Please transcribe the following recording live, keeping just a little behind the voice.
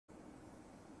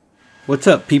What's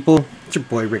up, people? It's your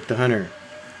boy Rick the Hunter.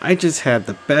 I just had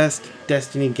the best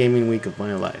Destiny gaming week of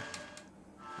my life.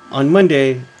 On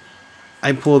Monday,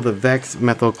 I pulled the Vex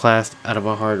Methyl class out of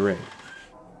a hard raid.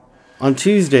 On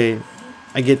Tuesday,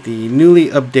 I get the newly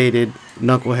updated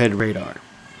Knucklehead radar,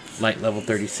 light level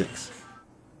 36.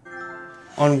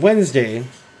 On Wednesday,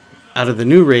 out of the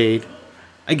new raid,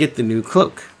 I get the new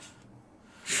cloak,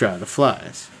 Shroud of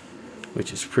Flies,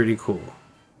 which is pretty cool.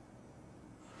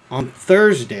 On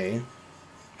Thursday,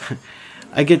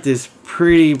 I get this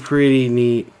pretty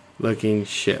neat looking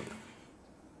ship.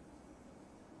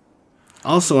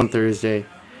 Also on Thursday,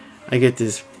 I get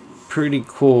this pretty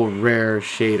cool rare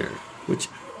shader, which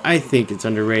I think it's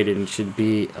underrated and should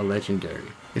be a legendary,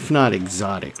 if not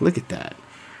exotic. Look at that.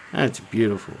 That's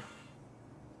beautiful.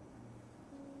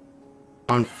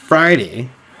 On Friday,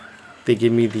 they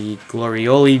give me the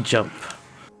Glorioli jump,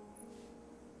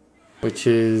 which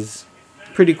is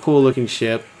pretty cool looking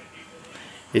ship.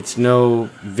 It's no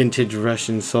vintage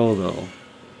Russian soul though,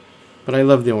 but I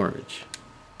love the orange.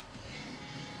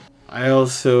 I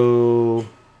also,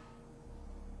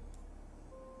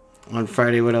 on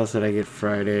Friday, what else did I get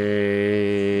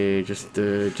Friday? Just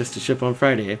a ship on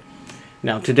Friday.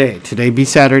 Now today be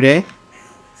Saturday,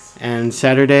 and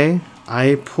Saturday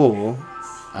I pull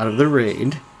out of the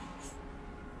raid,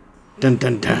 dun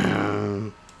dun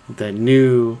dun, the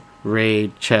new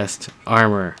raid chest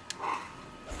armor.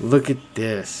 Look at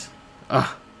this.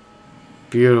 Ah,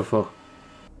 beautiful.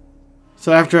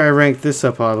 So after I rank this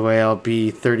up all the way, I'll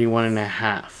be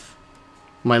 31.5.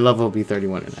 My level will be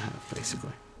 31.5,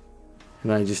 basically.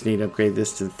 And I just need to upgrade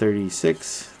this to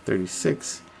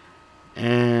 36,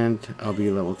 and I'll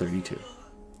be level 32.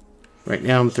 Right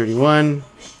now I'm 31,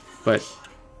 but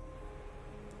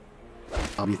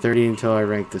I'll be 30 until I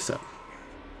rank this up.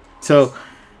 So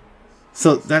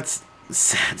that's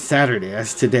Saturday.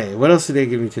 That's today. What else did they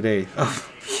give me today? Oh,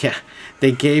 yeah.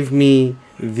 They gave me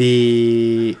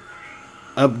the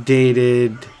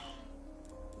updated...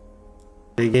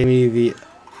 They gave me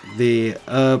the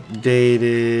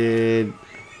updated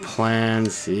Plan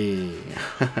C.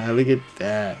 Look at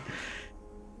that.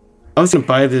 I was going to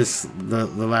buy this the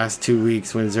last 2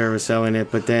 weeks when Zer was selling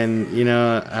it, but then, you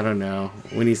know, I don't know.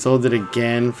 When he sold it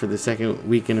again for the second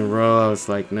week in a row, I was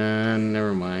like, nah,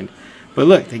 never mind. But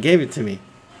look, they gave it to me.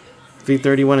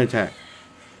 331 attack.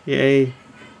 Yay.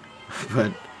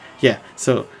 But, yeah,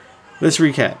 so let's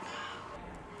recap.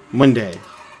 Monday,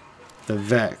 the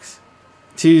Vex.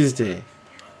 Tuesday,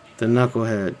 the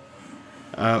Knucklehead.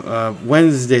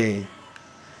 Wednesday,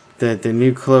 the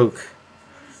new cloak.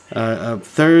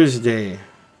 Thursday,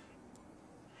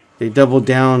 they doubled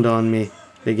down on me.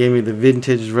 They gave me the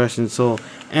vintage Russian soul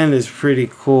and this pretty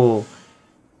cool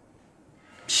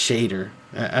shader.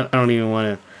 I don't even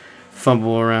want to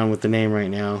fumble around with the name right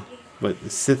now, but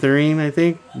Citherine, I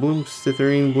think,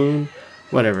 Citherine Bloom,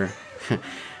 whatever.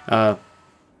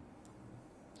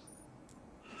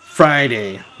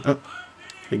 Friday,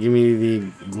 they give me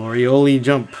the Glorioli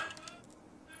jump,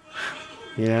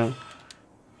 you know,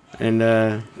 and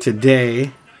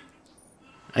today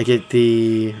I get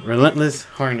the Relentless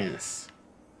harness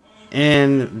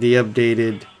and the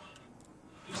updated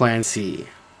Plan C.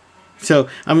 So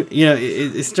you know,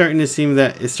 it's starting to seem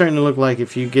that it's starting to look like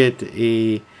if you get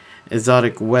a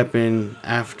exotic weapon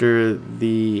after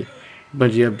the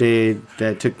Bungie update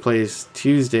that took place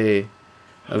Tuesday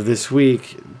of this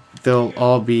week, they'll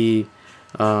all be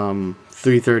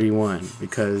 331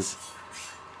 because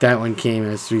that one came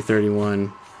as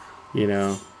 331, you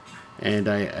know, and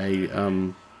I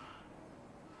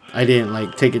didn't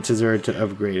like take it to Zer to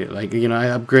upgrade it. Like, you know,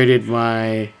 I upgraded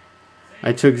my.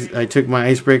 I took my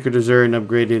icebreaker to Zer and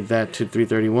upgraded that to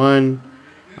 331.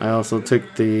 I also took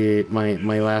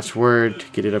my last word to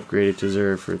get it upgraded to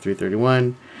Zer for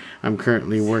 331. I'm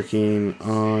currently working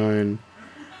on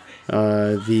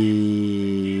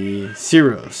the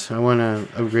Ceros. I want to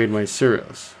upgrade my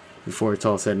Ceros before it's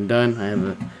all said and done.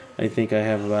 I think I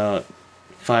have about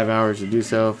 5 hours to do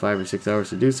so, 5 or 6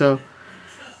 hours to do so,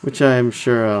 which I'm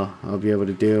sure I'll be able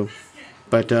to do.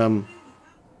 But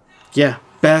yeah.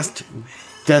 Best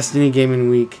Destiny gaming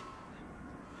week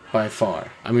by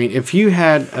far. I mean, if you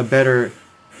had a better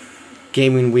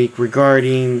gaming week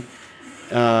regarding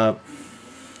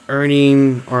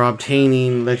earning or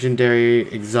obtaining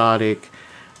legendary, exotic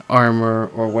armor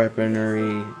or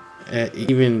weaponry,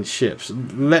 even ships,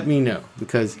 let me know,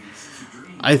 because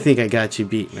I think I got you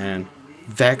beat, man.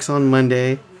 Vex on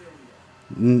Monday,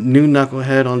 new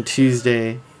Knucklehead on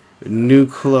Tuesday, new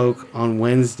cloak on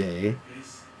Wednesday,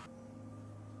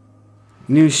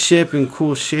 new ship and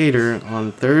cool shader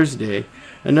on Thursday,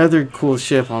 another cool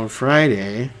ship on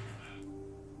Friday.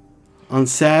 on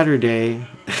Saturday,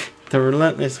 the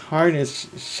Relentless Harness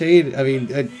shade. I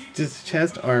mean, just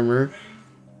chest armor,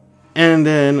 and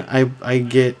then I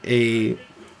get a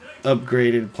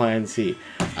upgraded Plan C.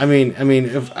 I mean,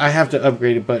 if I have to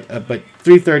upgrade it, but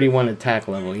 331 attack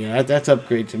level, you know, that's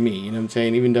upgrade to me. You know what I'm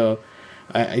saying? Even though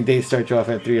they start you off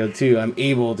at 302, I'm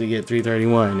able to get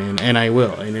 331, and I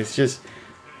will, and it's just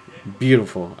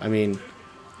beautiful. I mean,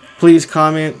 please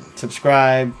comment,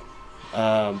 subscribe,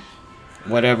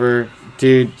 whatever,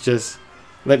 dude. Just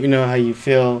let me know how you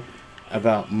feel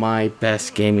about my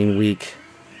best gaming week,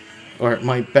 or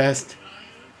my best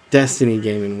Destiny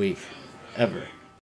gaming week ever.